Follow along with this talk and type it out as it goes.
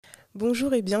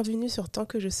Bonjour et bienvenue sur Tant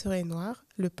que je serai noire,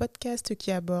 le podcast qui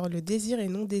aborde le désir et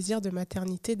non-désir de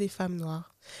maternité des femmes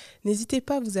noires. N'hésitez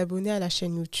pas à vous abonner à la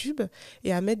chaîne YouTube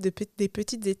et à mettre des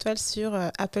petites étoiles sur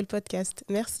Apple Podcast.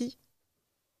 Merci.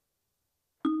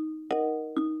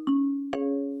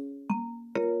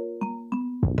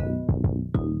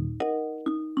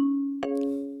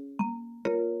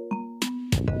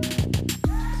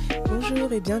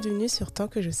 Bonjour et bienvenue sur Tant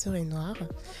que je serai noire.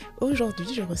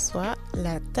 Aujourd'hui, je reçois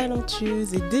la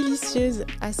talentueuse et délicieuse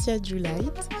I Asya Djoula.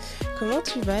 Comment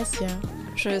tu vas, Asya ?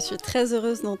 Je suis très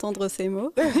heureuse d'entendre ces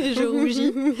mots. Je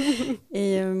rougis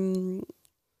et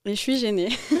je suis gênée.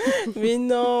 Mais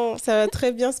non, ça va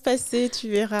très bien se passer, tu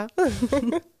verras.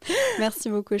 Merci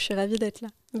beaucoup, je suis ravie d'être là.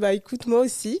 Bah écoute, moi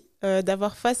aussi,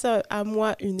 d'avoir face à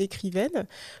moi une écrivaine,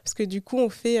 parce que du coup, on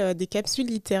fait des capsules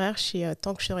littéraires chez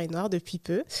Tant que je serai noire depuis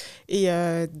peu. Et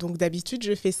donc d'habitude,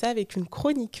 je fais ça avec une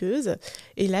chroniqueuse.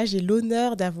 Et là, j'ai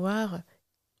l'honneur d'avoir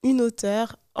une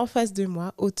auteure en face de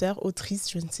moi, auteur, autrice,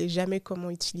 je ne sais jamais comment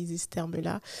utiliser ce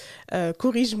terme-là.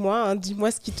 Corrige-moi, hein,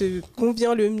 dis-moi ce qui te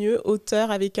convient le mieux,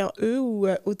 auteur avec un E ou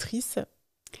autrice.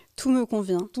 Tout me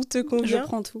convient. Tout te convient ? Je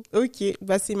prends tout. Ok,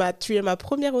 bah tu es ma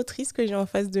première autrice que j'ai en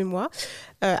face de moi.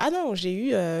 Ah non, j'ai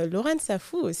eu Lorraine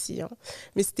Safou aussi, hein,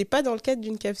 mais c'était pas dans le cadre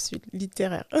d'une capsule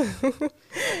littéraire.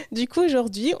 Du coup,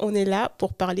 aujourd'hui, on est là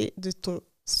pour parler de ton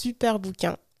super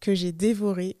bouquin que j'ai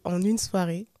dévoré en une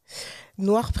soirée.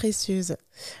 Noire précieuse.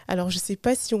 Alors, je ne sais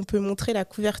pas si on peut montrer la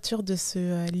couverture de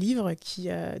ce livre qui,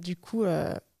 du coup,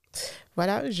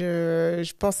 voilà, je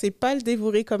ne pensais pas le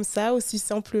dévorer comme ça, aussi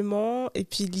simplement. Et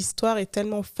puis, l'histoire est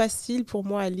tellement facile pour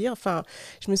moi à lire. Enfin,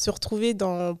 je me suis retrouvée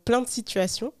dans plein de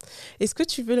situations. Est-ce que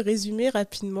tu veux le résumer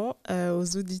rapidement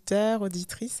aux auditeurs,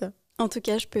 auditrices ? En tout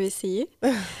cas, je peux essayer,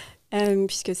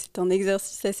 puisque c'est un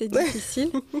exercice assez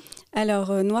difficile.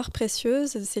 Alors, Noire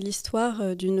précieuse, c'est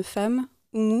l'histoire d'une femme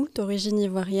Oumou, d'origine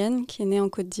ivoirienne, qui est née en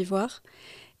Côte d'Ivoire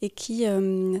et qui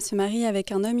se marie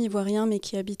avec un homme ivoirien mais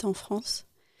qui habite en France.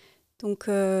 Donc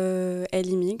elle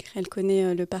immigre, elle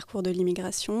connaît le parcours de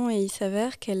l'immigration et il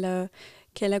s'avère qu'elle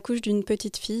accouche d'une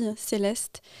petite fille,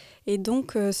 Céleste. Et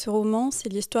donc ce roman, c'est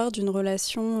l'histoire d'une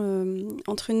relation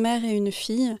entre une mère et une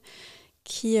fille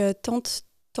qui tente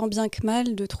tant bien que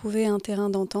mal de trouver un terrain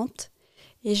d'entente.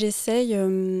 Et j'essaye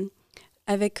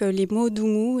avec les mots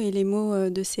d'Oumou et les mots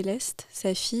de Céleste,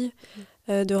 sa fille,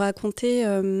 de raconter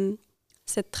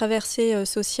cette traversée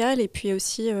sociale et puis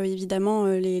aussi évidemment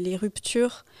les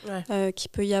ruptures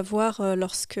qu'il peut y avoir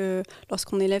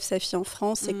lorsqu'on élève sa fille en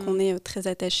France et qu'on est très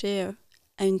attaché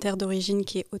à une terre d'origine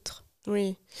qui est autre.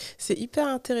 Oui, c'est hyper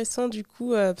intéressant du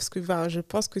coup parce que je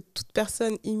pense que toute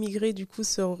personne immigrée du coup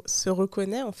se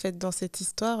reconnaît en fait dans cette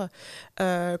histoire.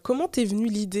 Comment t'es venue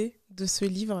l'idée de ce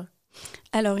livre ?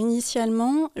 Alors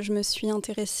initialement, je me suis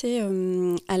intéressée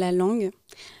à la langue,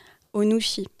 au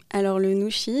nushi. Alors le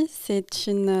nushi, c'est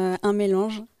un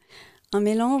mélange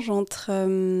entre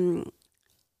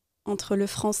le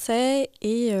français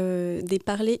et des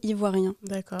parlers ivoiriens.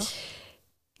 D'accord.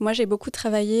 Moi, j'ai beaucoup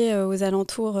travaillé aux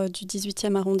alentours du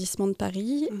 18e arrondissement de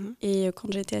Paris. Et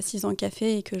quand j'étais assise en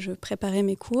café et que je préparais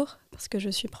mes cours, parce que je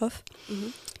suis prof,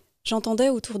 j'entendais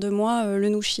autour de moi le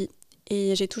nushi.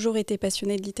 Et j'ai toujours été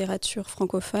passionnée de littérature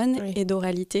francophone et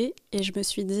d'oralité. Et je me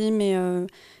suis dit,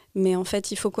 mais en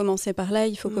fait, il faut commencer par là,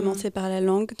 il faut commencer par la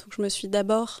langue. Donc, je me suis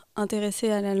d'abord intéressée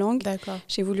à la langue. D'accord.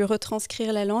 J'ai voulu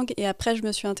retranscrire la langue. Et après, je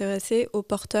me suis intéressée aux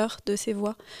porteurs de ces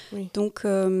voix. Oui. Donc,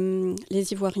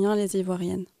 les Ivoiriens, les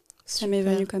Ivoiriennes. Ça m'est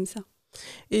venu comme ça.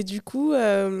 Et du coup,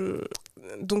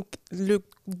 donc le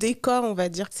décor, on va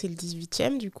dire que c'est le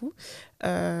 18e du coup.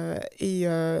 Moi,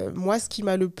 ce qui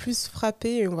m'a le plus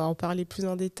frappé, et on va en parler plus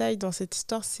en détail dans cette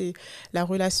histoire, c'est la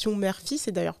relation mère-fille.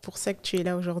 C'est d'ailleurs pour ça que tu es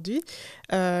là aujourd'hui,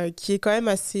 qui est quand même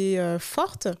assez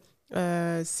forte.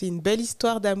 C'est une belle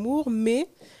histoire d'amour, mais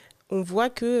on voit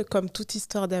que, comme toute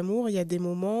histoire d'amour, il y a des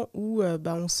moments où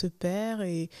on se perd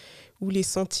et où les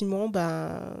sentiments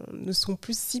ne sont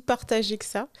plus si partagés que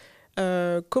ça.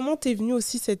 Comment t'es venue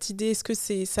aussi cette idée ? Est-ce que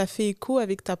ça fait écho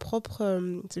avec ta propre...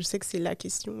 je sais que c'est la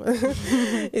question.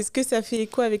 Est-ce que ça fait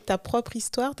écho avec ta propre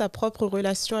histoire, ta propre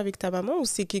relation avec ta maman, ou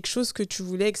c'est quelque chose que tu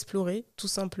voulais explorer, tout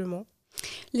simplement ?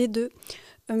 Les deux.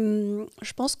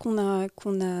 Je pense qu'on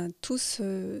a tous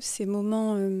ces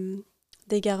moments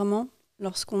d'égarement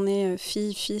lorsqu'on est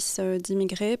fille, fils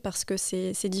d'immigrés, parce que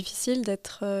c'est difficile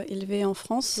d'être élevé en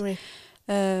France. Oui.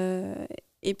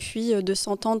 Et puis de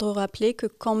s'entendre rappeler que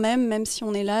quand même si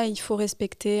on est là, il faut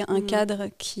respecter un cadre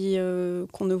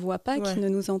qu'on ne voit pas, qui ne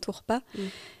nous entoure pas.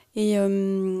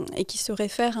 et qui se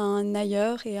réfère à un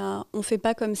ailleurs et à on fait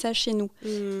pas comme ça chez nous.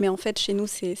 Mais en fait, chez nous,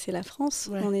 c'est la France.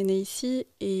 Ouais. On est né ici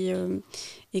et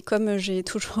comme j'ai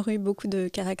toujours eu beaucoup de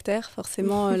caractère,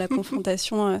 forcément, la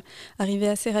confrontation arrivait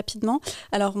assez rapidement.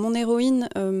 Alors, mon héroïne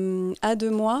a 2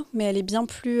 mois, mais elle est bien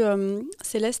plus...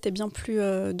 Céleste est bien plus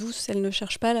douce. Elle ne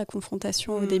cherche pas la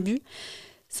confrontation au début.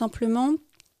 Simplement,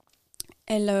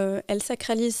 elle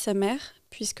sacralise sa mère,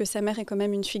 puisque sa mère est quand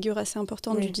même une figure assez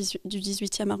importante du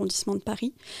 18e arrondissement de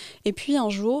Paris. Et puis un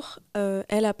jour,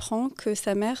 elle apprend que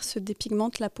sa mère se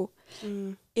dépigmente la peau.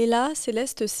 Et là,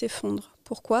 Céleste s'effondre.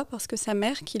 Pourquoi ? Parce que sa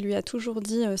mère, qui lui a toujours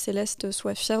dit « Céleste,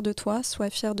 sois fière de toi, sois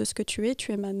fière de ce que tu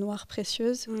es ma noire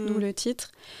précieuse », d'où le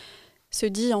titre, se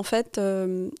dit en fait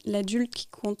l'adulte qui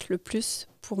compte le plus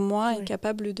pour moi est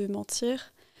capable de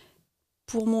mentir.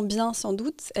 Pour mon bien, sans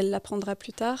doute, elle l'apprendra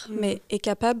plus tard, mais est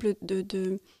capable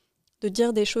de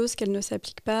dire des choses qu'elle ne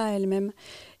s'applique pas à elle-même.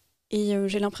 Et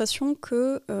j'ai l'impression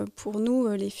que pour nous,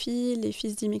 les filles, les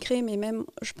fils d'immigrés, mais même,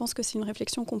 je pense que c'est une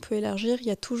réflexion qu'on peut élargir, il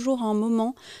y a toujours un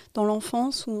moment dans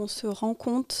l'enfance où on se rend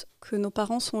compte que nos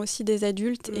parents sont aussi des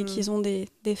adultes et qu'ils ont des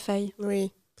failles.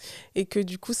 Oui. Et que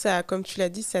du coup, ça, comme tu l'as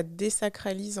dit, ça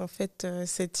désacralise en fait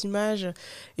cette image.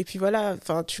 Et puis voilà,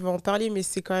 tu vas en parler, mais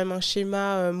c'est quand même un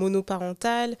schéma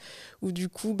monoparental où du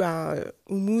coup,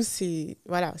 Oumou, c'est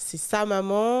sa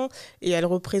maman et elle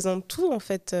représente tout en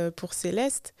fait pour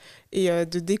Céleste. Et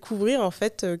de découvrir en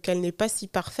fait qu'elle n'est pas si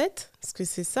parfaite, parce que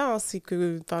c'est ça, c'est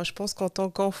que je pense qu'en tant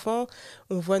qu'enfant,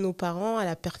 on voit nos parents à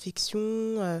la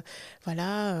perfection,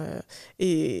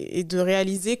 et de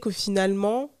réaliser qu'au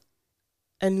finalement,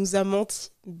 elle nous a menti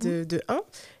de un,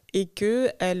 et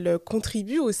qu'elle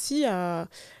contribue aussi à,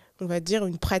 on va dire,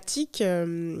 une pratique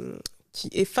qui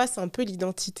efface un peu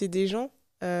l'identité des gens.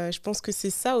 Je pense que c'est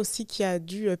ça aussi qui a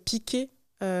dû piquer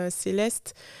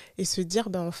Céleste et se dire,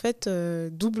 en fait,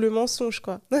 double mensonge,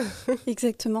 quoi.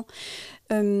 Exactement.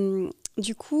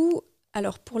 Du coup,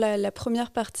 alors pour la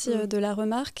première partie de la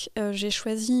remarque, j'ai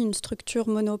choisi une structure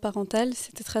monoparentale.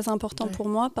 C'était très important pour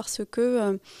moi parce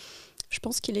que... je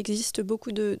pense qu'il existe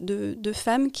beaucoup de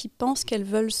femmes qui pensent qu'elles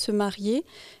veulent se marier,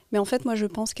 mais en fait, moi, je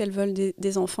pense qu'elles veulent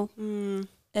des enfants.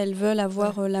 Elles veulent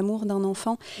avoir l'amour d'un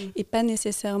enfant et pas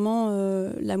nécessairement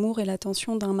l'amour et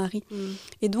l'attention d'un mari.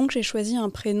 Et donc, j'ai choisi un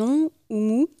prénom,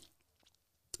 Oumou,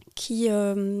 qui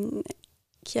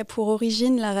a pour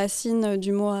origine la racine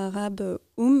du mot arabe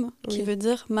qui veut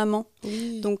dire maman.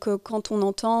 Donc quand on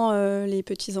entend les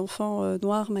petits-enfants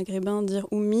noirs maghrébins dire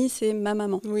Oumi, c'est ma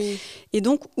maman. Et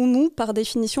donc Oumou, par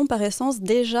définition, par essence,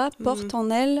 déjà porte en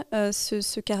elle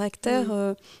ce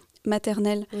caractère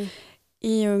maternel.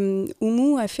 Et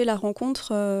Oumou a fait la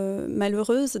rencontre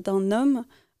malheureuse d'un homme,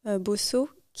 Bosso,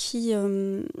 qui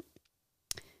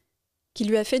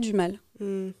lui a fait du mal.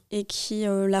 Et qui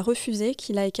l'a refusé,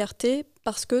 qui l'a écarté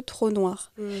parce que trop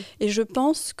noir. Et je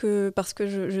pense que, parce que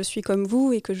je suis comme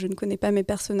vous et que je ne connais pas mes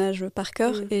personnages par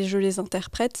cœur et je les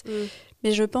interprète,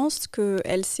 mais je pense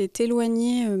qu'elle s'est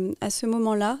éloignée à ce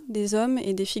moment-là des hommes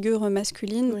et des figures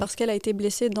masculines parce qu'elle a été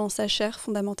blessée dans sa chair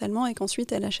fondamentalement et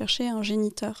qu'ensuite elle a cherché un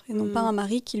géniteur et non pas un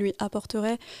mari qui lui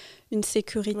apporterait une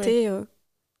sécurité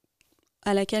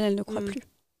à laquelle elle ne croit plus.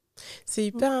 C'est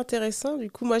hyper intéressant.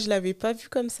 Du coup, moi, je ne l'avais pas vu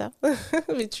comme ça.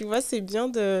 Mais tu vois, c'est bien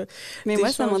de... Mais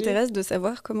moi, ça m'intéresse de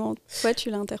savoir comment toi,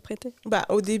 tu l'as interprété.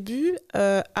 Au début,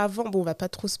 avant... Bon, on ne va pas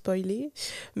trop spoiler.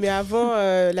 Mais avant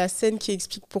la scène qui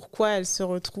explique pourquoi elle se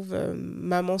retrouve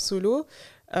maman solo,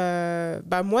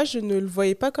 moi, je ne le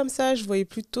voyais pas comme ça. Je voyais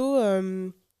plutôt...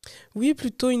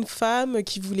 plutôt une femme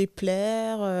qui voulait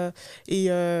plaire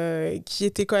et qui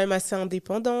était quand même assez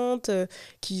indépendante,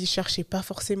 qui cherchait pas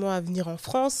forcément à venir en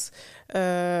France.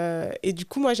 Et du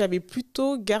coup, moi, j'avais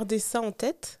plutôt gardé ça en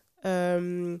tête.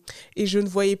 Et je ne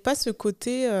voyais pas ce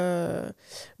côté,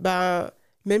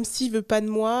 même s'il veut pas de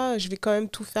moi, je vais quand même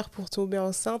tout faire pour tomber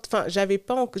enceinte. Enfin, j'avais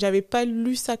pas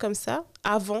lu ça comme ça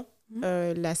avant.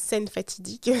 La scène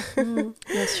fatidique.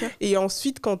 Bien sûr. Et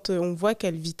ensuite, quand on voit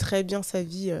qu'elle vit très bien sa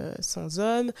vie sans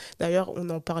homme, d'ailleurs, on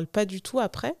n'en parle pas du tout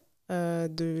après,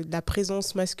 de la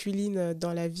présence masculine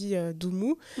dans la vie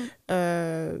d'Oumou.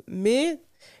 Mais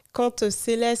quand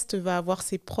Céleste va avoir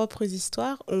ses propres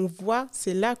histoires, on voit,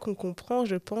 c'est là qu'on comprend,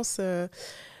 je pense...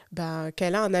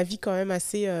 qu'elle a un avis quand même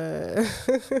assez,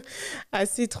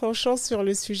 assez tranchant sur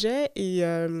le sujet. Et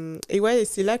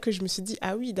c'est là que je me suis dit,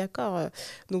 ah oui, d'accord.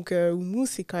 Donc, Oumou,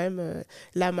 c'est quand même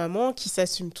la maman qui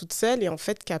s'assume toute seule et en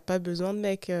fait, qui n'a pas besoin de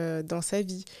mec dans sa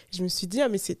vie. Je me suis dit, ah,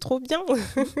 mais c'est trop bien.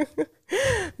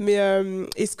 Mais,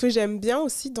 et ce que j'aime bien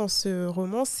aussi dans ce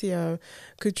roman, c'est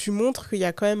que tu montres qu'il y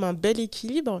a quand même un bel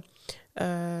équilibre.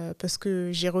 parce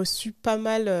que j'ai reçu pas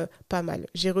mal.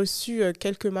 J'ai reçu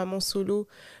quelques mamans solo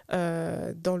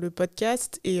dans le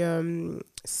podcast et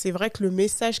c'est vrai que le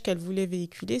message qu'elle voulait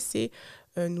véhiculer, c'est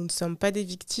nous ne sommes pas des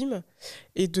victimes.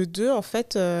 Et de deux, en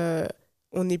fait,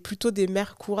 on est plutôt des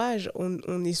mères courage.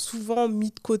 On est souvent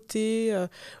mis de côté.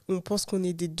 On pense qu'on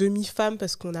est des demi-femmes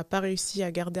parce qu'on n'a pas réussi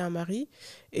à garder un mari.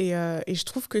 Et je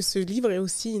trouve que ce livre est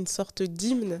aussi une sorte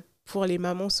d'hymne pour les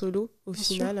mamans solo, au Bien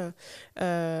final.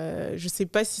 Je ne sais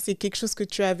pas si c'est quelque chose que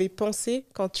tu avais pensé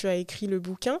quand tu as écrit le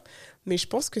bouquin, mais je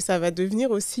pense que ça va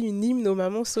devenir aussi une hymne aux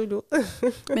mamans solo.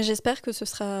 Mais j'espère que ce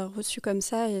sera reçu comme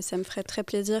ça et ça me ferait très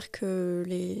plaisir que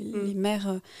les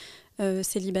mères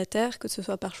célibataires, que ce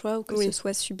soit par choix ou que ce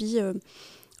soit subi,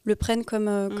 le prennent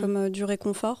comme du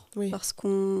réconfort, parce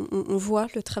qu'on voit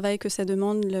le travail que ça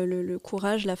demande, le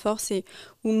courage, la force. Et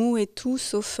Oumou est tout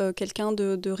sauf quelqu'un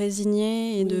de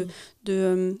résigné et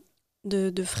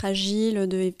de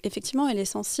fragile. Effectivement, elle est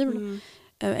sensible,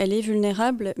 elle est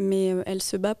vulnérable, mais elle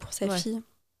se bat pour sa fille.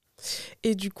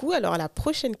 Et du coup, alors la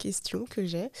prochaine question que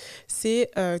j'ai, c'est,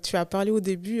 tu as parlé au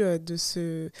début de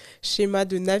ce schéma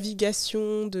de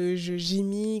navigation, de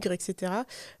j'immigre, etc.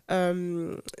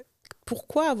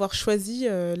 Pourquoi avoir choisi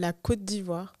la Côte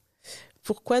d'Ivoire ?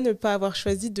 Pourquoi ne pas avoir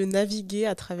choisi de naviguer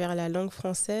à travers la langue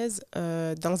française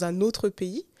dans un autre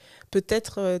pays,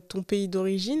 peut-être ton pays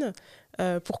d'origine ?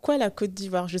 Pourquoi la Côte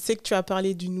d'Ivoire ? Je sais que tu as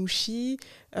parlé du Nouchi,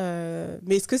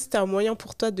 mais est-ce que c'était un moyen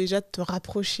pour toi déjà de te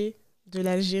rapprocher de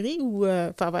l'Algérie ou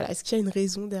est-ce qu'il y a une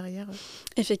raison derrière ?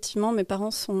 Effectivement, mes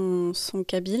parents sont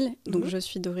kabyles, donc je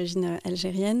suis d'origine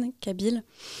algérienne, kabyle.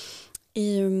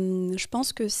 Et je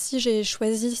pense que si j'ai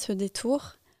choisi ce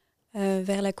détour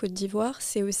vers la Côte d'Ivoire,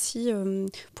 c'est aussi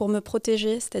pour me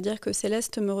protéger. C'est-à-dire que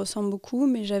Céleste me ressemble beaucoup,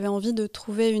 mais j'avais envie de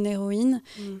trouver une héroïne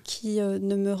qui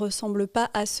ne me ressemble pas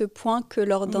à ce point que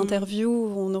lors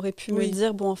d'interviews, on aurait pu me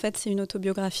dire, bon, en fait, c'est une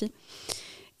autobiographie.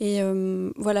 Et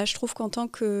voilà, je trouve qu'en tant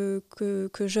que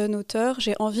jeune auteur,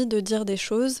 j'ai envie de dire des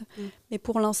choses, mais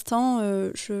pour l'instant,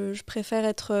 je préfère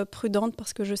être prudente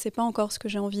parce que je ne sais pas encore ce que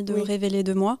j'ai envie de révéler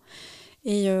de moi.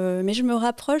 Mais je me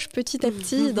rapproche petit à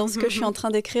petit dans ce que je suis en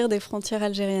train d'écrire des frontières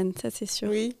algériennes, ça c'est sûr.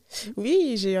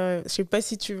 Oui, je ne sais pas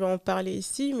si tu veux en parler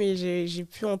ici, mais j'ai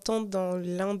pu entendre dans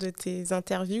l'un de tes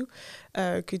interviews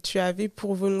que tu avais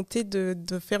pour volonté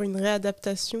de faire une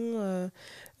réadaptation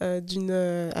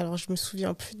alors je me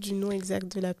souviens plus du nom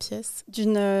exact de la pièce.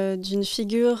 D'une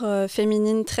figure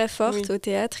féminine très forte au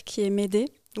théâtre qui est Médée.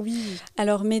 Oui.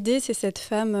 Alors Médée, c'est cette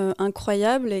femme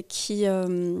incroyable qui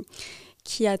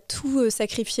a tout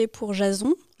sacrifié pour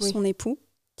Jason, son époux.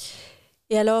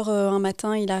 Et alors, un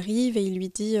matin, il arrive et il lui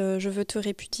dit « Je veux te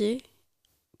répudier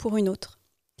pour une autre ».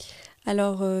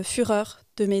 Alors, fureur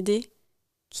de Médée,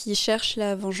 qui cherche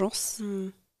la vengeance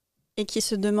et qui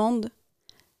se demande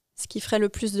ce qui ferait le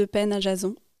plus de peine à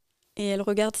Jason. Et elle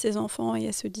regarde ses enfants et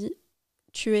elle se dit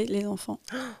 « Tuer les enfants ».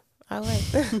 Ah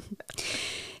ouais.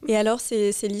 Et alors,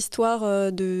 c'est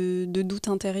l'histoire de doute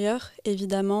intérieur,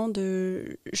 évidemment,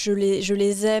 de je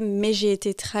les aime, mais j'ai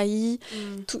été trahie.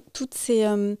 Toutes ces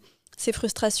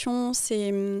frustrations,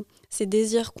 ces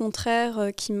désirs contraires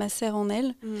qui macèrent en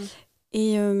elle.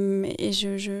 Et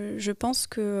je pense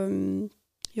qu'il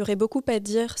y aurait beaucoup à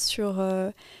dire sur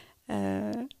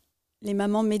les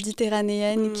mamans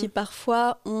méditerranéennes qui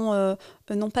parfois ont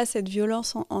non pas cette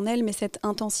violence en elles, mais cette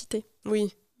intensité.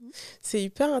 Oui. C'est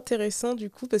hyper intéressant du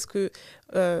coup parce que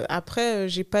après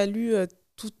j'ai pas lu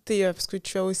toutes tes parce que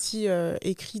tu as aussi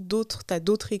écrit t'as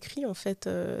d'autres écrits en fait,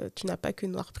 tu n'as pas que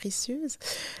Noire précieuse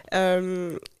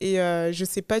et je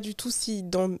sais pas du tout si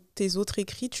dans tes autres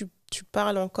écrits tu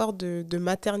parles encore de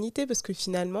maternité parce que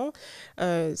finalement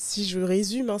si je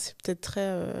résume c'est peut-être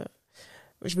très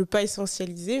je veux pas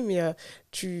essentialiser mais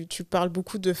tu parles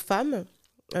beaucoup de femmes,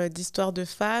 d'histoires de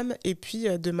femmes et puis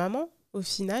de mamans au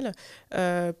final.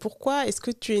 Pourquoi est-ce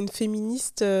que tu es une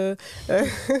féministe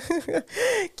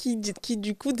qui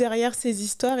du coup derrière ces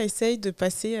histoires essaye de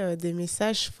passer des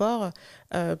messages forts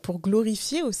pour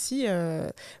glorifier aussi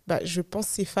je pense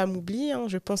ces femmes oubliées,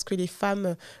 je pense que les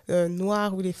femmes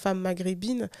noires ou les femmes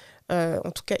maghrébines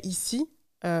en tout cas ici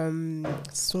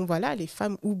sont les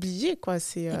femmes oubliées quoi.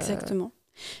 Exactement.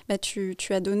 Tu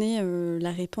as donné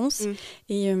la réponse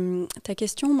et ta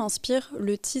question m'inspire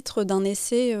le titre d'un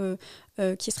essai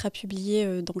qui sera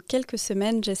publié dans quelques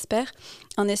semaines, j'espère.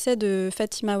 Un essai de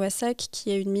Fatima Wassak,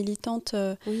 qui est une militante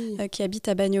qui habite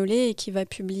à Bagnolet et qui va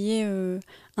publier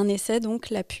un essai, donc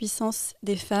La puissance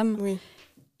des femmes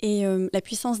et la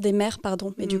puissance des mères,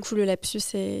 pardon. Mais du coup, le lapsus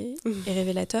est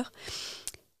révélateur.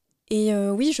 Et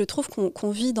oui, je trouve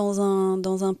qu'on vit dans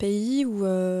un pays où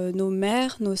nos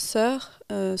mères, nos sœurs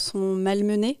sont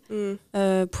malmenées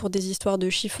pour des histoires de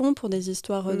chiffon, pour des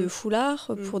histoires de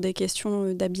foulard, pour des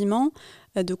questions d'habillement,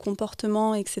 de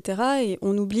comportement, etc. Et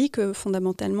on oublie que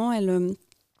fondamentalement, elles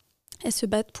se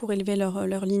battent pour élever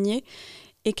leur lignée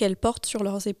et qu'elles portent sur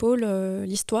leurs épaules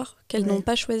l'histoire qu'elles n'ont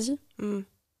pas choisie.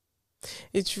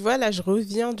 Et tu vois, là, je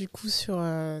reviens du coup sur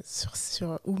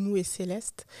Oumou et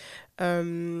Céleste.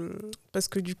 Parce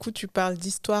que du coup, tu parles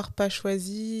d'histoire pas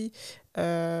choisie.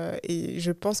 Et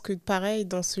je pense que pareil,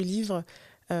 dans ce livre,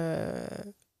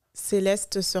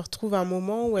 Céleste se retrouve à un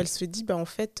moment où elle se dit, en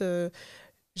fait,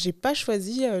 j'ai pas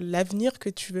choisi l'avenir que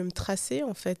tu veux me tracer.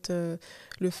 En fait,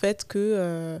 le fait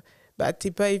que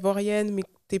t'es pas ivoirienne, mais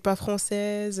t'es pas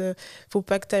française, faut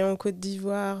pas que tu ailles en Côte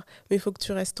d'Ivoire, mais faut que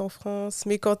tu restes en France.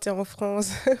 Mais quand tu es en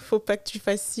France, faut pas que tu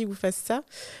fasses ci ou fasses ça.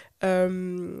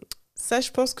 Ça,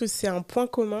 je pense que c'est un point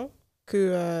commun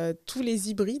que tous les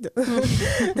hybrides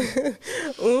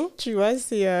ont, tu vois.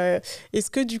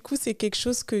 Est-ce que du coup, c'est quelque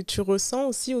chose que tu ressens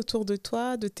aussi autour de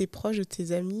toi, de tes proches, de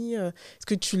tes amis? Est-ce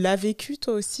que tu l'as vécu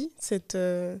toi aussi,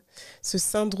 ce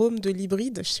syndrome de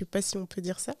l'hybride? Je sais pas si on peut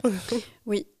dire ça.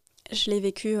 Oui. Je l'ai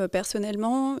vécu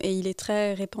personnellement et il est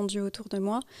très répandu autour de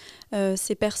moi.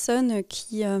 Ces personnes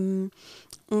qui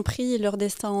ont pris leur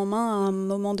destin en main à un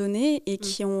moment donné et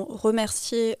qui ont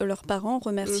remercié leurs parents,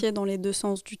 remercié dans les deux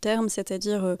sens du terme,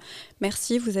 c'est-à-dire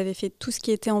merci, vous avez fait tout ce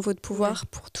qui était en votre pouvoir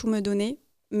pour tout me donner,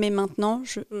 mais maintenant,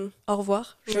 au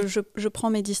revoir, je prends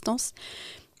mes distances.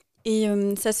 Et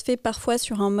ça se fait parfois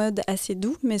sur un mode assez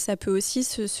doux, mais ça peut aussi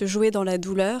se jouer dans la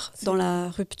douleur, dans la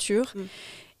rupture.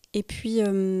 Et puis,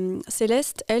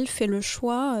 Céleste, elle, fait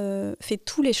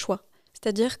tous les choix.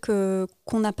 C'est-à-dire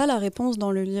qu'on n'a pas la réponse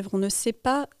dans le livre. On ne sait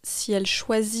pas si elle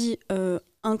choisit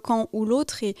un camp ou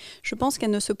l'autre. Et je pense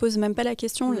qu'elle ne se pose même pas la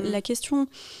question. La question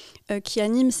qui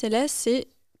anime Céleste, c'est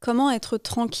comment être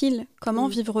tranquille, comment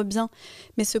vivre bien.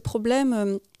 Mais ce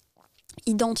problème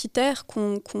identitaire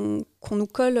qu'on nous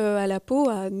colle à la peau,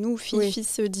 à nous,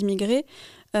 fils d'immigrés,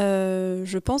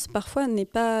 je pense parfois n'est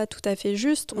pas tout à fait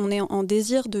juste. On est en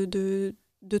désir de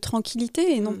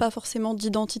tranquillité et non pas forcément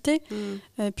d'identité,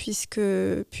 puisque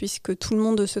tout le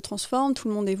monde se transforme, tout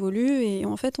le monde évolue et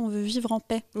en fait on veut vivre en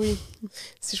paix. Oui,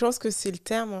 je pense que c'est le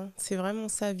terme, hein. C'est vraiment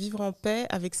ça, vivre en paix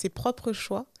avec ses propres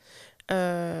choix.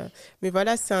 Mais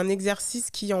voilà, c'est un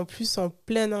exercice qui en plus en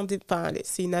pleine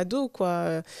c'est une ado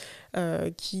quoi,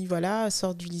 qui voilà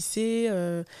sort du lycée,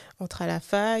 entre à la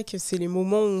fac, c'est les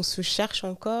moments où on se cherche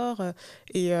encore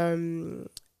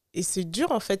et c'est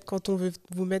dur en fait quand on veut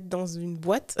vous mettre dans une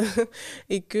boîte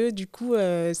et que du coup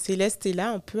Céleste est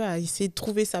là un peu à essayer de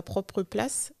trouver sa propre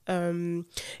place.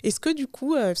 Est-ce que du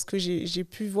coup, parce que j'ai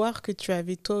pu voir que tu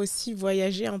avais toi aussi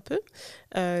voyagé un peu,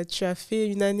 tu as fait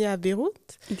une année à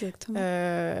Beyrouth. Exactement.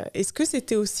 Est-ce que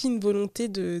c'était aussi une volonté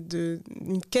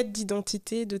une quête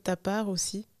d'identité de ta part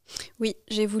aussi? Oui,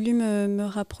 j'ai voulu me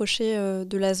rapprocher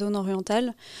de la zone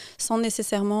orientale sans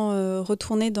nécessairement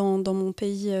retourner dans mon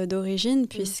pays d'origine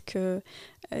puisque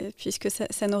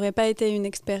ça n'aurait pas été une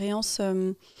expérience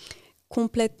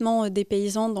complètement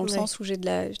dépaysante dans le sens où j'ai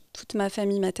toute ma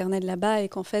famille maternelle là-bas et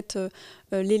qu'en fait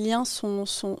les liens sont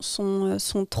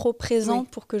trop présents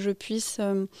pour que je puisse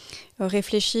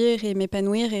réfléchir et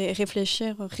m'épanouir et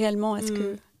réfléchir réellement à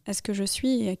ce que je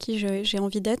suis et à qui j'ai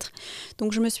envie d'être.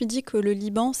 Donc je me suis dit que le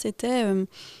Liban, c'était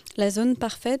la zone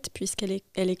parfaite puisqu'elle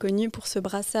est connue pour ce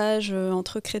brassage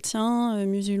entre chrétiens,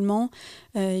 musulmans,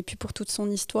 et puis pour toute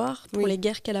son histoire, pour les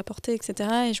guerres qu'elle a portées, etc.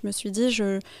 Et je me suis dit,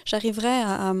 j'arriverai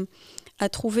à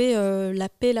trouver la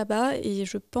paix là-bas et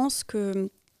je pense que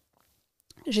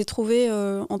j'ai trouvé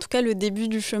en tout cas le début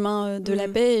du chemin de la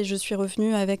paix et je suis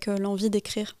revenue avec l'envie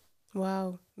d'écrire.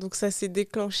 Waouh! Donc ça s'est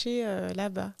déclenché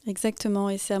là-bas.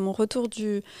 Exactement, et c'est à mon retour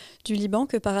du Liban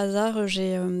que par hasard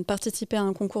j'ai participé à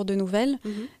un concours de nouvelles.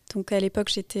 Donc à l'époque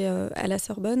j'étais à la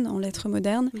Sorbonne en lettres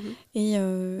modernes et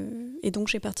donc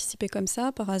j'ai participé comme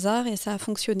ça par hasard et ça a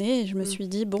fonctionné et je me suis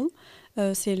dit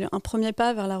c'est un premier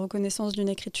pas vers la reconnaissance d'une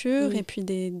écriture et puis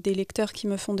des lecteurs qui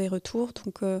me font des retours,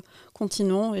 donc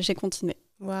continuons et j'ai continué.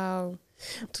 Waouh!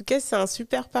 En tout cas, c'est un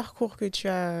super parcours que tu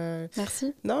as.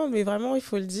 Merci. Non, mais vraiment, il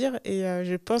faut le dire. Et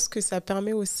je pense que ça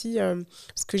permet aussi,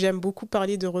 parce que j'aime beaucoup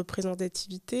parler de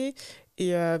représentativité,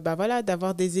 et voilà,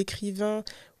 d'avoir des écrivains,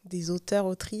 des auteurs,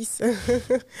 autrices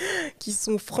qui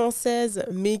sont françaises,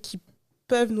 mais qui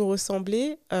peuvent nous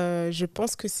ressembler. Je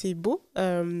pense que c'est beau.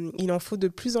 Il en faut de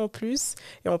plus en plus.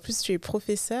 Et en plus, tu es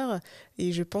professeur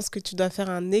et je pense que tu dois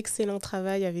faire un excellent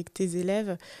travail avec tes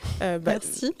élèves.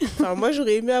 Merci. Moi,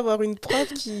 j'aurais aimé avoir une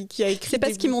prof qui a écrit C'est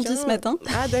pas ce qu'ils m'ont dit ce matin.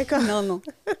 Ah, d'accord. Non.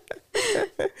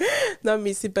 Non,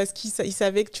 mais c'est parce qu'ils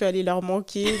savaient que tu allais leur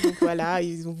manquer. Donc voilà,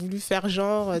 ils ont voulu faire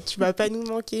genre, tu vas pas nous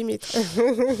manquer, maîtresse.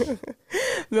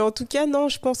 Mais en tout cas, non,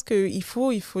 je pense qu'il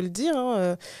faut le dire.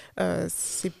 Hein,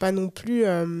 c'est pas non plus...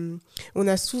 on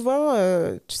a souvent...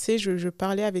 tu sais, je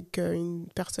parlais avec une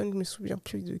personne, je me souviens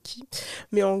plus de qui.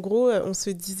 Mais en gros, on se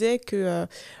disait que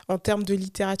en termes de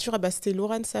littérature, c'était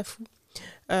Laurent Safou.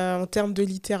 En termes de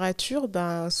littérature,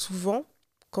 souvent,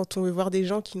 quand on veut voir des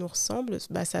gens qui nous ressemblent,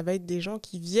 ça va être des gens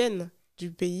qui viennent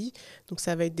du pays. Donc,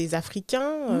 ça va être des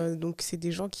Africains. Donc, c'est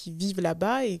des gens qui vivent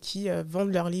là-bas et qui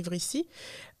vendent leurs livres ici.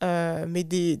 Mais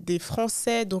des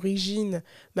Français d'origine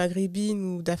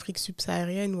maghrébine ou d'Afrique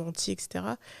subsaharienne ou anti, etc.,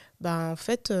 en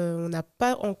fait, on n'a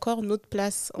pas encore notre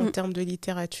place en termes de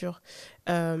littérature.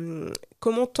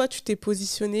 Comment toi, tu t'es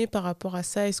positionné par rapport à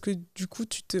ça? Est-ce que du coup,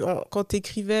 quand tu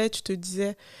écrivais, tu te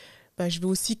disais je vais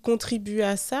aussi contribuer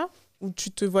à ça? Ou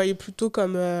tu te voyais plutôt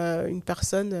comme une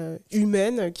personne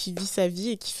humaine qui vit sa vie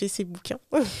et qui fait ses bouquins?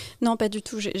 Non, pas du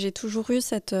tout. J'ai toujours eu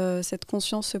cette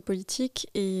conscience politique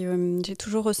et j'ai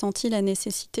toujours ressenti la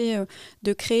nécessité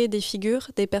de créer des figures,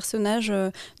 des personnages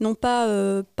non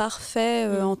pas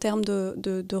parfaits en termes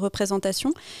de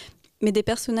représentation, mais des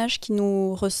personnages qui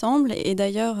nous ressemblent. Et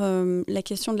d'ailleurs, la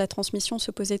question de la transmission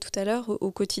se posait tout à l'heure. Au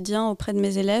quotidien, auprès de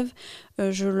mes élèves,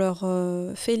 je leur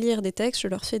fais lire des textes, je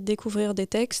leur fais découvrir des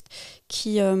textes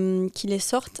qui les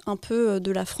sortent un peu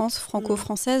de la France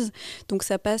franco-française. Donc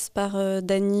ça passe par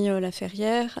Dany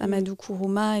Laferrière, Amadou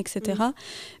Kourouma, etc.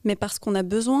 Mais parce qu'on a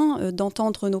besoin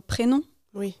d'entendre nos prénoms.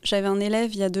 Oui. J'avais un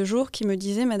élève il y a 2 jours qui me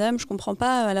disait « Madame, je ne comprends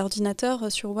pas à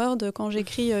l'ordinateur sur Word quand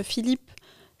j'écris Philippe ».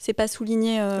 C'est pas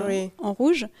souligné en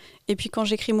rouge. Et puis quand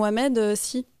j'écris Mohamed,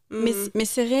 si. Mais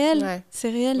c'est réel. Ouais. C'est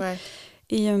réel.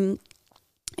 Ouais.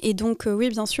 Et donc, oui,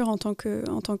 bien sûr, en tant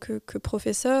que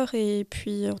professeur et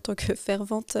puis en tant que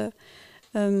fervente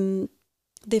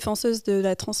défenseuse de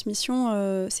la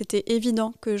transmission, c'était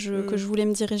évident que je voulais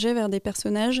me diriger vers des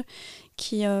personnages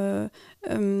qui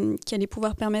allaient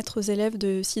pouvoir permettre aux élèves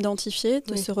de s'identifier,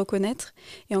 de se reconnaître.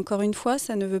 Et encore une fois,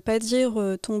 ça ne veut pas dire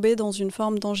tomber dans une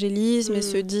forme d'angélisme et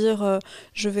se dire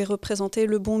je vais représenter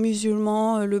le bon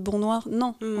musulman, le bon noir.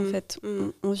 Non, en fait.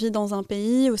 On vit dans un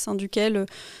pays au sein duquel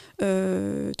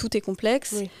tout est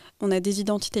complexe. Oui. On a des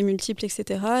identités multiples,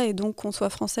 etc. Et donc, qu'on soit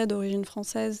français d'origine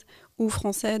française ou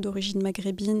français d'origine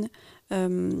maghrébine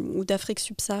ou d'Afrique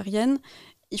subsaharienne,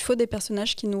 il faut des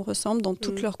personnages qui nous ressemblent dans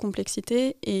toute leur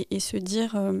complexité et se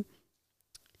dire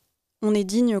on est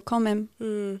digne quand même.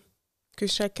 Que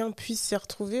chacun puisse s'y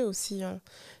retrouver aussi. Hein.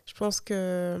 Je pense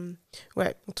que,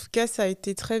 en tout cas, ça a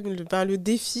été le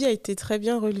défi a été très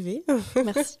bien relevé.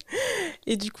 Merci.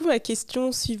 Et du coup, ma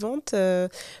question suivante, elle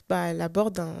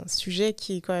aborde un sujet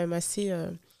qui est quand même assez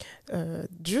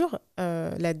dur,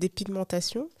 la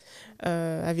dépigmentation.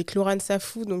 Avec Laurent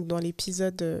Safou, donc dans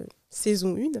l'épisode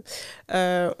saison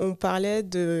 1, on parlait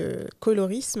de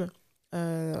colorisme,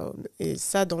 et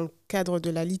ça dans le cadre de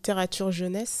la littérature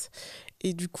jeunesse.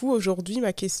 Et du coup, aujourd'hui,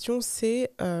 ma question,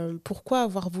 c'est pourquoi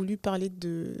avoir voulu parler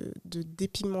de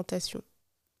dépigmentation?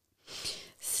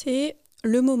 C'est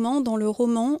le moment dans le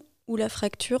roman où la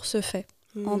fracture se fait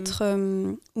entre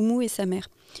Oumou et sa mère.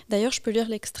 D'ailleurs, je peux lire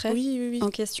l'extrait en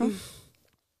question.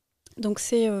 Donc,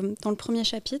 c'est dans le premier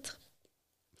chapitre.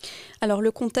 Alors,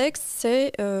 le contexte,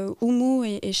 c'est Oumou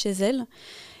est chez elle.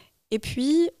 Et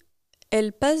puis,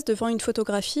 elle passe devant une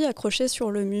photographie accrochée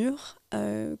sur le mur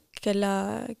qu'elle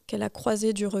a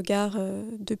croisée du regard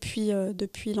depuis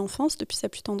l'enfance, depuis sa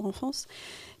plus tendre enfance.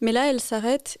 Mais là, elle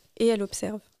s'arrête et elle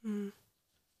observe.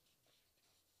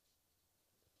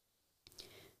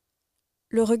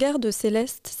 Le regard de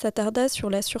Céleste s'attarda sur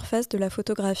la surface de la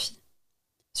photographie,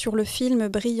 sur le film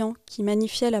brillant qui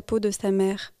magnifiait la peau de sa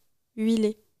mère,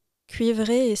 huilée,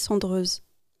 cuivrée et cendreuse,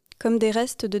 comme des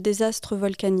restes de désastres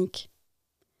volcaniques.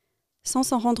 Sans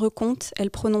s'en rendre compte,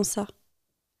 elle prononça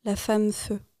 « La femme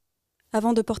feu »,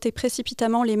 avant de porter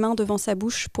précipitamment les mains devant sa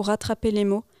bouche pour rattraper les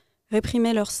mots,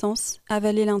 réprimer leur sens,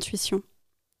 avaler l'intuition.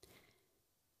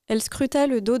 Elle scruta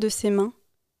le dos de ses mains,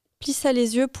 plissa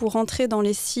les yeux pour entrer dans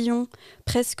les sillons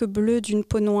presque bleus d'une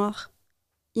peau noire,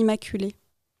 immaculée.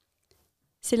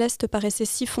 Céleste paraissait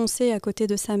si foncée à côté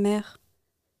de sa mère.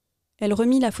 Elle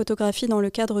remit la photographie dans le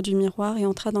cadre du miroir et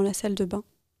entra dans la salle de bain.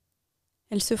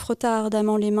 Elle se frotta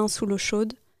ardemment les mains sous l'eau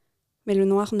chaude, mais le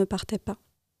noir ne partait pas.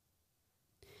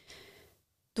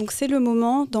 Donc c'est le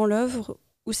moment dans l'œuvre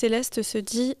où Céleste se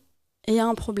dit « il y a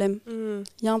un problème.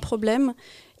 Il y a un problème.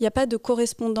 Il n'y a pas de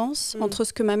correspondance entre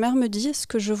ce que ma mère me dit, ce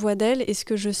que je vois d'elle et ce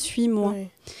que je suis moi. Ouais. »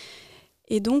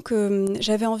 Et donc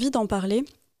j'avais envie d'en parler,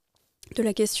 de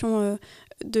la question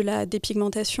de la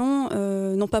dépigmentation,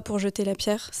 non pas pour jeter la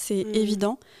pierre, c'est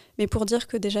évident, mais pour dire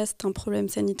que déjà c'est un problème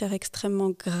sanitaire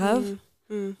extrêmement grave.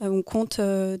 On compte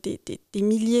des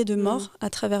milliers de morts à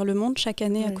travers le monde chaque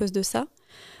année à cause de ça.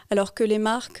 Alors que les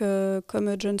marques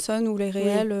comme Johnson ou les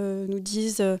Réels nous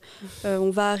disent on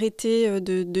va arrêter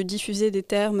de diffuser des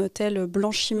termes tels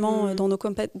blanchiment dans nos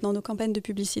campagnes de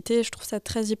publicité. Je trouve ça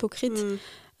très hypocrite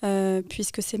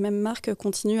puisque ces mêmes marques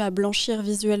continuent à blanchir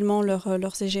visuellement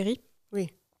leurs égéries. Oui.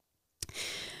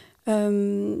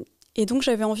 Et donc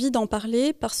j'avais envie d'en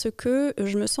parler parce que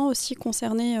je me sens aussi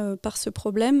concernée par ce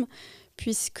problème,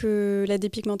 puisque la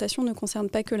dépigmentation ne concerne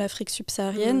pas que l'Afrique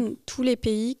subsaharienne. Tous les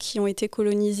pays qui ont été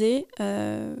colonisés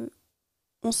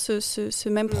ont ce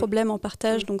même problème en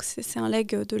partage, donc c'est un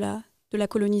legs de la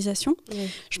colonisation.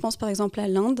 Je pense par exemple à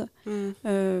l'Inde,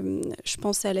 je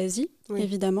pense à l'Asie,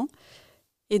 évidemment,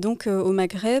 et donc au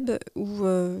Maghreb, où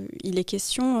il est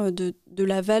question de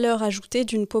la valeur ajoutée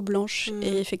d'une peau blanche.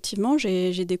 Et effectivement,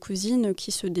 j'ai des cousines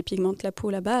qui se dépigmentent la peau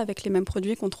là-bas avec les mêmes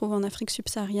produits qu'on trouve en Afrique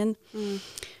subsaharienne.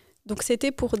 Donc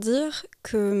c'était pour dire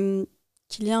qu'il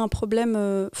y a un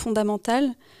problème fondamental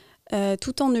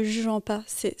tout en ne jugeant pas.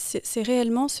 C'est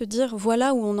réellement se dire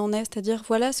voilà où on en est, c'est-à-dire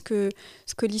voilà ce que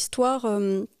l'histoire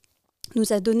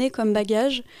nous a donné comme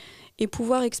bagage et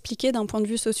pouvoir expliquer d'un point de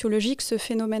vue sociologique ce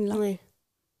phénomène-là. Oui.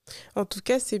 En tout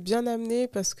cas, c'est bien amené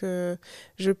parce que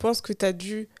je pense que tu as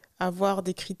dû avoir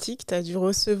des critiques, tu as dû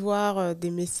recevoir des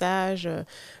messages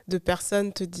de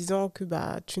personnes te disant que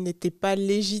tu n'étais pas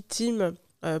légitime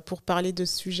pour parler de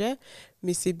ce sujet,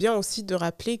 mais c'est bien aussi de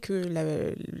rappeler que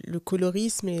le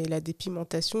colorisme et la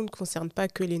dépigmentation ne concernent pas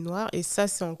que les Noirs, et ça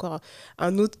c'est encore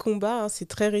un autre combat, c'est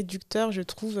très réducteur je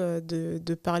trouve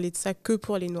de parler de ça que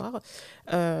pour les Noirs.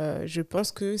 Je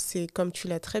pense que c'est, comme tu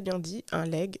l'as très bien dit, un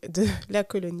legs de la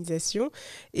colonisation,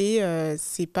 et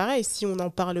c'est pareil, si on n'en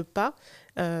parle pas,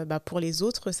 pour les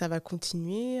autres, ça va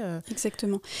continuer.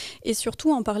 Exactement. Et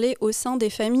surtout en parler au sein des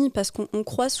familles, parce qu'on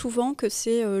croit souvent que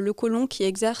c'est le colon qui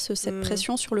exerce cette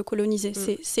pression sur le colonisé.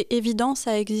 C'est évident,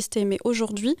 ça a existé. Mais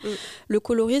aujourd'hui, le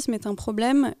colorisme est un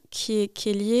problème qui est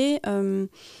lié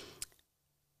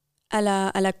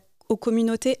aux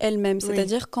communautés elles-mêmes.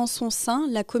 C'est-à-dire qu'en son sein,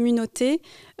 la communauté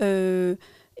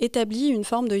établit une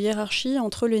forme de hiérarchie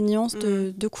entre les nuances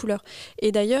de couleurs.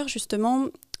 Et d'ailleurs, justement,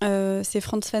 c'est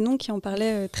Frantz Fanon qui en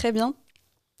parlait très bien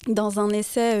dans un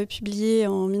essai publié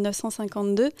en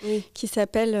 1952 qui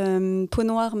s'appelle Peau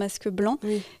noire, masque blanc.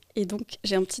 Et donc,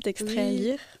 j'ai un petit extrait à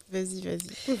lire. Vas-y.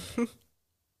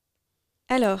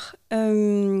 Alors,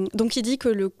 donc il dit que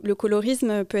le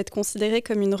colorisme peut être considéré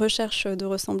comme une recherche de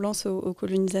ressemblance aux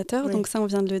colonisateurs. Donc ça, on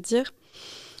vient de le dire.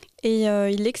 Et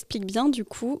il explique bien, du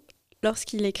coup,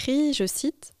 lorsqu'il écrit, je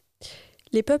cite,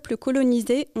 « Les peuples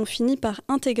colonisés ont fini par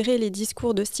intégrer les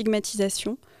discours de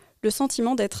stigmatisation, le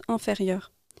sentiment d'être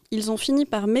inférieurs. Ils ont fini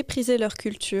par mépriser leur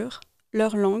culture,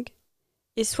 leur langue,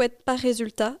 et souhaitent par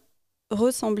résultat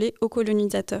ressembler aux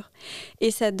colonisateurs. »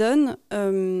 Et ça donne,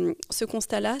 ce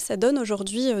constat-là, ça donne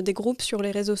aujourd'hui des groupes sur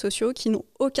les réseaux sociaux qui n'ont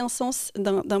aucun sens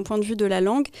d'un point de vue de la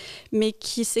langue, mais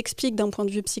qui s'expliquent d'un point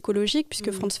de vue psychologique,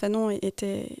 puisque Frantz Fanon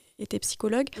était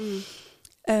psychologue.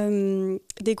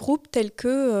 Des groupes tels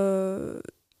que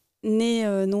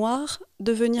Née noire,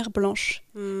 devenir blanche.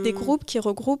 Des groupes qui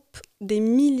regroupent des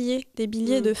milliers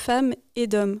de femmes et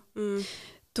d'hommes.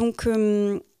 Donc,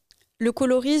 le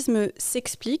colorisme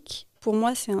s'explique. Pour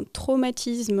moi, c'est un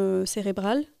traumatisme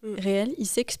cérébral réel. Il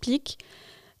s'explique,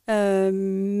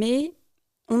 mais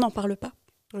on n'en parle pas.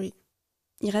 Oui.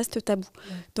 Il reste tabou.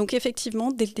 Donc,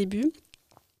 effectivement, dès le début,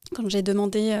 quand j'ai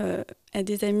demandé à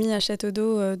des amies à Château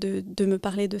d'Eau de me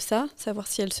parler de ça, savoir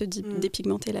si elles se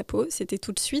dépigmentaient la peau, c'était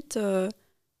tout de suite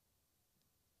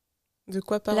de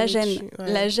quoi parler,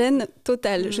 la gêne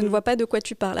totale. Je ne vois pas de quoi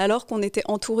tu parles, alors qu'on était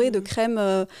entouré de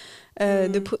crèmes,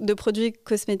 de produits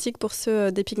cosmétiques pour se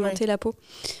dépigmenter la peau.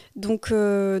 Donc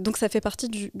ça fait partie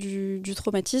du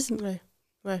traumatisme,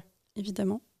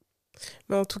 évidemment.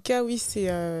 Mais en tout cas, oui,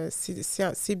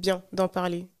 c'est bien d'en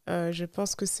parler. Je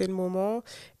pense que c'est le moment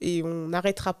et on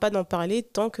n'arrêtera pas d'en parler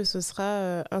tant que ce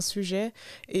sera un sujet.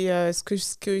 Et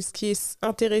ce qui est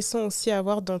intéressant aussi à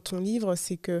voir dans ton livre,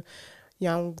 c'est qu'il y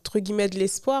a entre guillemets de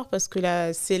l'espoir parce que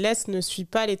la Céleste ne suit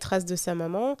pas les traces de sa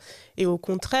maman. Et au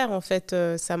contraire, en fait,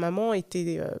 sa maman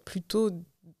était plutôt...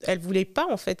 Elle ne voulait pas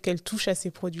en fait qu'elle touche à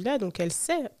ces produits-là, donc elle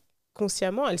sait...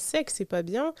 Consciemment, elle sait que c'est pas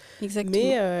bien, mais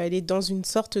elle est dans une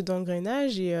sorte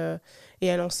d'engrenage et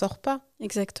elle n'en sort pas.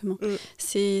 Exactement.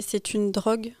 C'est une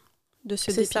drogue de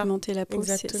se dépigmenter la peau,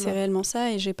 c'est réellement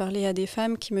ça. Et j'ai parlé à des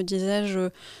femmes qui me disaient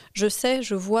je sais,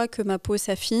 je vois que ma peau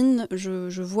s'affine,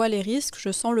 je vois les risques, je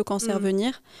sens le cancer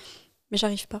venir, mais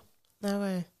j'arrive pas. Ah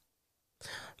ouais.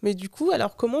 Mais du coup,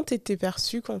 alors comment t'étais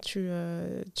perçue quand tu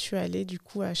allais du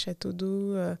coup à Château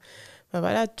d'Eau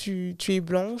voilà, tu es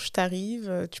blanche,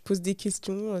 t'arrives, tu poses des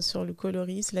questions sur le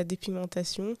coloris, la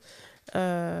dépigmentation.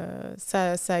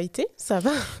 Ça a été, ça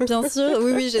va? Bien sûr,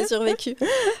 oui, j'ai survécu.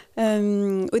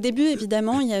 Au début,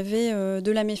 évidemment, il y avait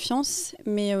de la méfiance,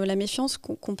 mais la méfiance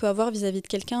qu'on peut avoir vis-à-vis de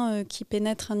quelqu'un qui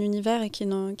pénètre un univers et qui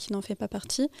n'en fait pas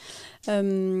partie.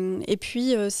 Et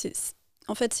puis,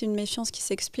 en fait, c'est une méfiance qui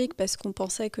s'explique parce qu'on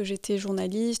pensait que j'étais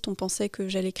journaliste, on pensait que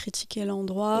j'allais critiquer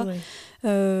l'endroit.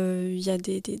 Il y a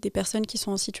des personnes qui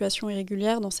sont en situation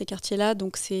irrégulière dans ces quartiers-là,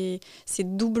 donc c'est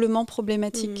doublement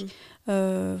problématique.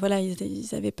 Voilà,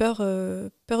 ils avaient peur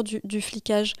du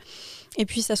flicage. Et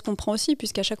puis ça se comprend aussi,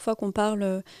 puisqu'à chaque fois qu'on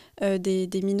parle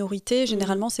des minorités,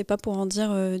 généralement, c'est pas pour en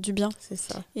dire du bien. C'est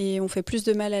ça. Et on fait plus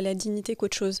de mal à la dignité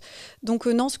qu'autre chose. Donc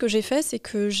non, ce que j'ai fait, c'est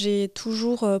que j'ai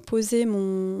toujours posé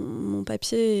mon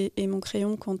papier et mon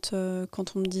crayon quand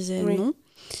on me disait non.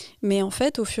 Mais en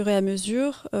fait, au fur et à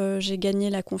mesure, j'ai gagné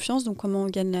la confiance. Donc comment on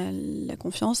gagne la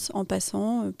confiance? En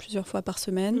passant plusieurs fois par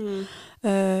semaine.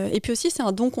 Et puis aussi, c'est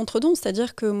un don contre don.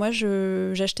 C'est-à-dire que moi,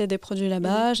 j'achetais des produits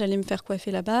là-bas, j'allais me faire coiffer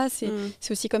là-bas.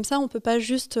 C'est aussi comme ça. On ne peut pas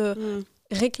juste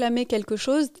réclamer quelque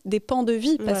chose, des pans de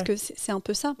vie, parce que c'est un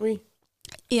peu ça. Oui.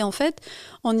 Et en fait,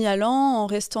 en y allant, en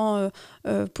restant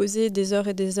posé des heures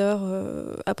et des heures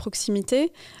à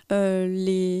proximité,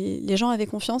 les gens avaient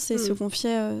confiance et se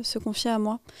confiaient à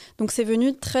moi. Donc c'est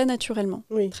venu très naturellement,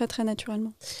 très très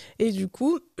naturellement. Et du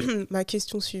coup, ma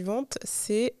question suivante,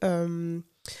 c'est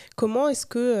comment est-ce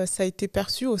que ça a été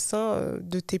perçu au sein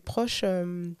de tes proches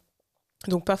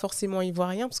donc pas forcément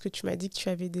ivoirien, parce que tu m'as dit que tu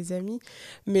avais des amis,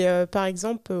 mais par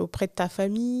exemple auprès de ta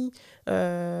famille,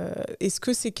 est-ce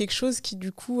que c'est quelque chose qui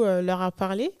du coup leur a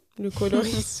parlé, le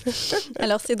coloris?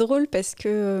 Alors c'est drôle parce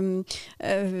que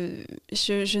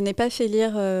je n'ai pas fait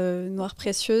lire Noire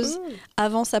précieuse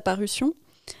avant sa parution.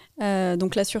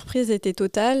 Donc la surprise était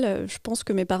totale. Je pense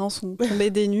que mes parents sont tombés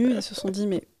des nues et se sont dit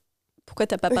mais pourquoi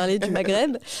t'as pas parlé du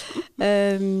Maghreb?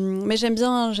 Mais j'aime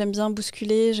bien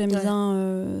bousculer, j'aime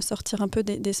bien sortir un peu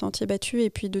des sentiers battus. Et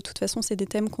puis de toute façon, c'est des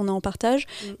thèmes qu'on a en partage.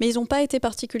 Mais ils n'ont pas été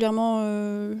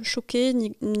particulièrement choqués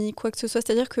ni quoi que ce soit.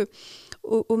 C'est-à-dire que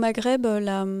au Maghreb,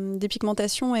 la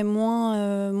dépigmentation est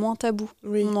moins tabou.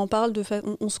 On en parle,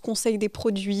 on se conseille des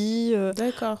produits.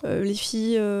 Les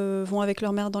filles vont avec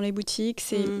leur mère dans les boutiques.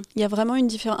 Il y a vraiment une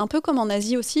différence, un peu comme en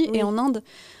Asie aussi et en Inde.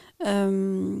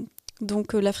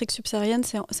 Donc l'Afrique subsaharienne,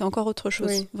 c'est encore autre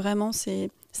chose. Vraiment, c'est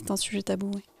un sujet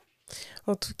tabou.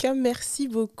 En tout cas, merci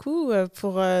beaucoup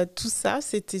pour tout ça.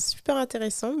 C'était super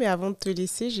intéressant. Mais avant de te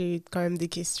laisser, j'ai quand même des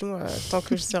questions. Tant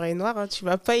que je serai noire, hein, tu ne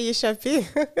vas pas y échapper.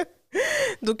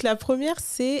 Donc la première,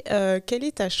 c'est quelle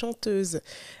est ta chanteuse?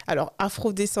 Alors,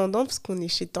 afro-descendante, parce qu'on est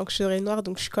chez Tant que je serai noire,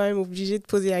 donc je suis quand même obligée de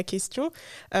poser la question.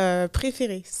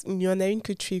 Préférée? Il y en a une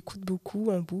que tu écoutes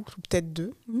beaucoup, en boucle, ou peut-être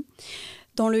deux.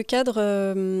 Dans le cadre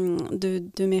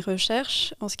de mes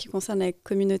recherches, en ce qui concerne la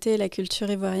communauté et la culture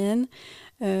ivoirienne,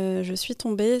 je suis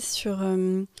tombée sur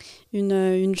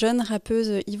une jeune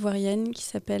rappeuse ivoirienne qui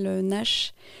s'appelle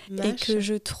Nash, et que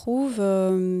je trouve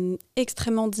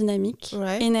extrêmement dynamique,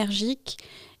 énergique,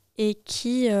 et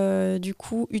qui, du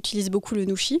coup, utilise beaucoup le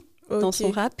nushi dans son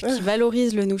rap, qui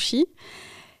valorise le nushi.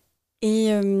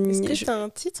 Est-ce que tu as un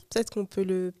titre? Peut-être qu'on peut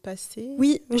le passer.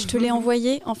 Oui, je te l'ai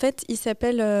envoyé. En fait, il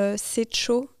s'appelle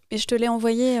Secho. Et je te l'ai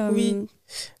envoyé. Oui,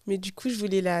 mais du coup, je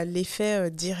voulais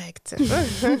l'effet direct.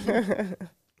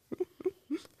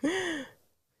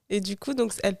 Et du coup,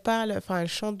 donc, elle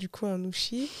chante du coup en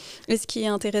nushi. Et ce qui est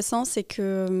intéressant, c'est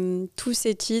que tous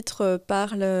ces titres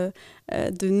parlent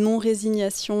de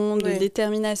non-résignation, de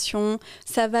détermination.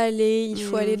 Ça va aller, il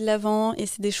faut aller de l'avant. Et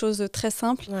c'est des choses très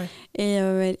simples. Et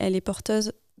elle est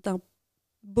porteuse d'un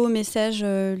beau message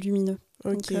lumineux.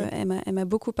 Donc, elle m'a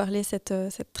beaucoup parlé, cette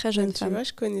très jeune femme. Tu vois,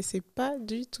 je ne connaissais pas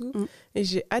du tout. Et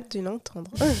j'ai hâte de l'entendre.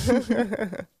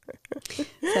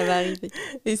 Ça va arriver.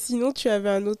 Et sinon, tu avais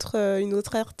une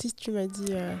autre artiste, tu m'as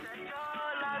dit.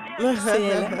 C'est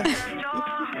elle.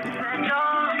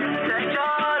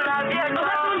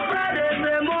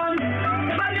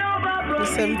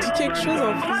 Ça me dit quelque chose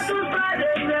en plus.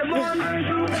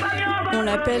 On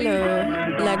l'appelle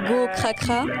la go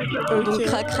krakra. Donc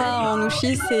krakra en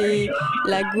nushi, c'est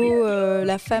la go,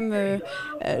 la femme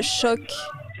choc,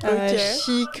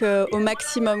 chic au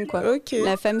maximum, quoi.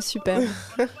 La femme super.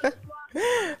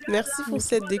 Merci pour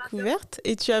cette découverte.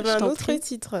 Et tu avais un autre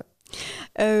titre?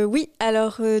 Oui,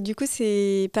 alors du coup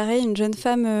c'est pareil, une jeune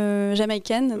femme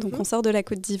jamaïcaine, donc on sort de la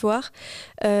Côte d'Ivoire,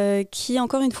 qui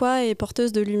encore une fois est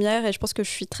porteuse de lumière, et je pense que je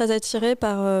suis très attirée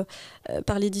par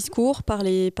les discours, par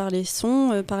les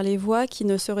sons, par les voix qui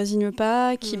ne se résignent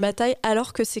pas, qui bataillent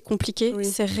alors que c'est compliqué,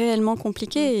 c'est réellement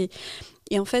compliqué.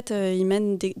 Et en fait, ils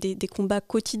mènent des combats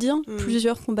quotidiens,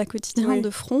 plusieurs combats quotidiens de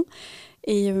front.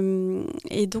 Et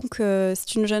donc,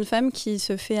 c'est une jeune femme qui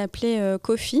se fait appeler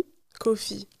Kofi.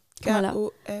 Kofi.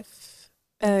 K-O-F.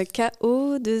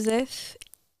 K-O-2-F-E-E.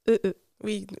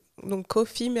 Oui, donc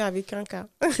Kofi, mais avec un K.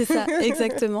 C'est ça,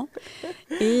 exactement.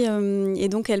 Et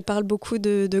donc, elle parle beaucoup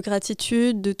de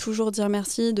gratitude, de toujours dire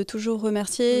merci, de toujours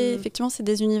remercier. Effectivement, c'est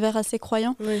des univers assez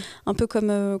croyants, un peu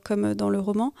comme dans le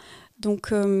roman.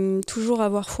 Donc, toujours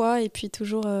avoir foi et puis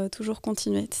toujours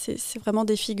continuer. C'est vraiment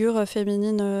des figures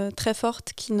féminines très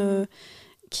fortes qui ne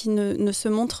se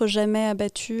montrent jamais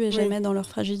abattues et jamais dans leur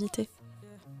fragilité.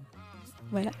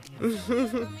 Voilà.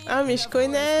 Ah, mais je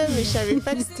connais, mais je savais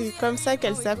pas que c'était comme ça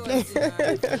qu'elle s'appelait.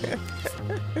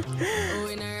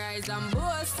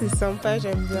 C'est sympa,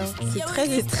 j'aime bien.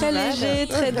 C'est très léger,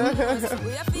 très doux.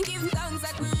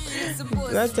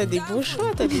 Là, t'as des bons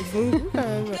choix, t'as des bons goûts quand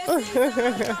même.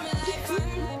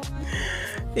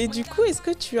 Et du coup, est-ce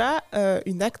que tu as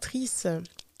une actrice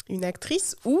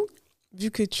ou, vu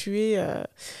que tu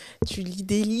lis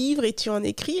des livres et tu en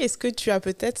écris, est-ce que tu as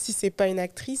peut-être, si c'est pas une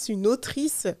actrice, une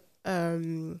autrice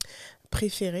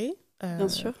préférée Bien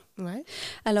sûr. Ouais.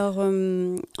 Alors,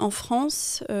 en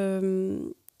France,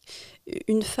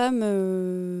 une femme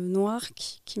noire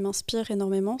qui m'inspire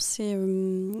énormément, c'est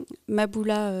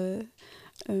Maboula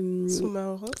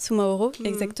Soumaoro,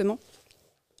 exactement,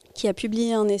 qui a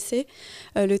publié un essai,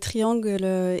 Le triangle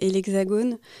et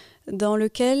l'hexagone, dans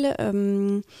lequel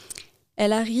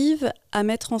elle arrive à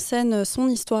mettre en scène son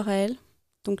histoire à elle,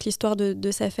 donc l'histoire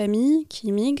de sa famille qui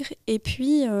immigre, et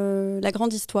puis la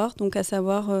grande histoire, donc à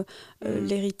savoir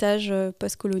l'héritage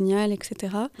postcolonial,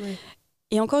 etc. Oui.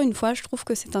 Et encore une fois, je trouve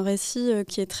que c'est un récit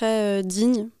qui est très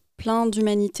digne, plein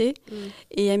d'humanité,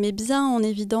 et elle met bien en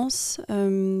évidence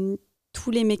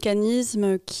tous les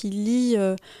mécanismes qui lient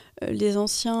les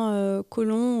anciens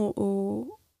colons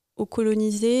aux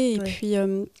colonisés, et puis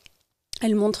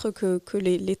elle montre que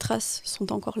les traces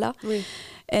sont encore là. Oui.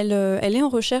 Elle est en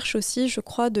recherche aussi, je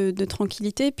crois, de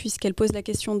tranquillité, puisqu'elle pose la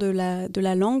question de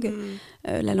la langue,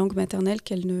 la langue maternelle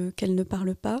qu'elle ne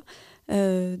parle pas.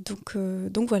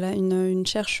 Donc voilà, une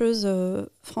chercheuse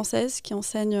française qui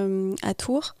enseigne à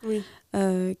Tours,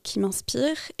 qui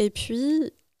m'inspire. Et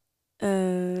puis,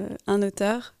 un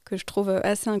auteur que je trouve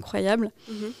assez incroyable,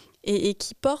 et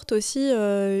qui porte aussi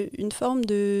une forme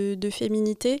de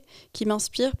féminité qui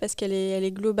m'inspire parce qu'elle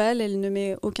est globale, elle ne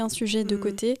met aucun sujet de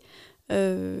côté.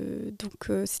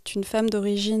 Donc c'est une femme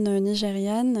d'origine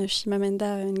nigériane,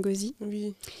 Chimamanda Ngozi,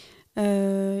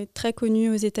 très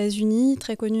connue aux États-Unis,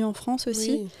 très connue en France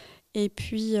aussi, et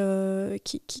puis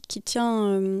qui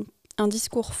tient un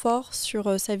discours fort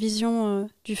sur sa vision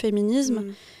du féminisme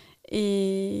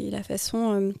et la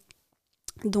façon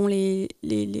dont les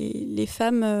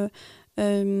femmes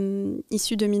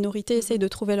issues de minorités essayent de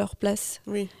trouver leur place.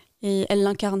 Oui. Et elle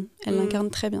l'incarne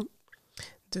très bien.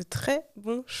 De très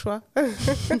bons choix.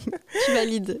 Tu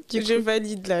valides, du coup. Je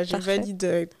valide, là. Je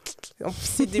valide. En plus,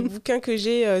 c'est des bouquins que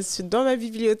j'ai dans ma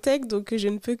bibliothèque, donc je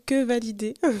ne peux que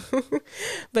valider.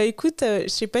 Bah écoute, je ne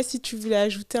sais pas si tu voulais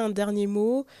ajouter un dernier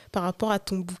mot par rapport à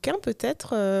ton bouquin,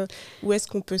 peut-être. Où est-ce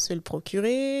qu'on peut se le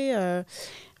procurer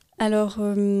Alors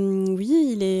oui,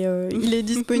 il est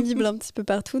disponible un petit peu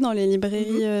partout, dans les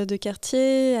librairies de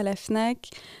quartier, à la FNAC,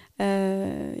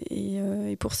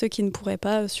 et pour ceux qui ne pourraient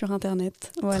pas, sur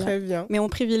Internet. Voilà. Très bien. Mais on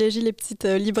privilégie les petites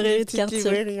librairies de quartier.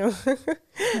 Librairies, hein.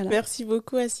 Voilà. Merci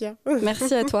beaucoup, Asya.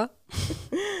 Merci à toi.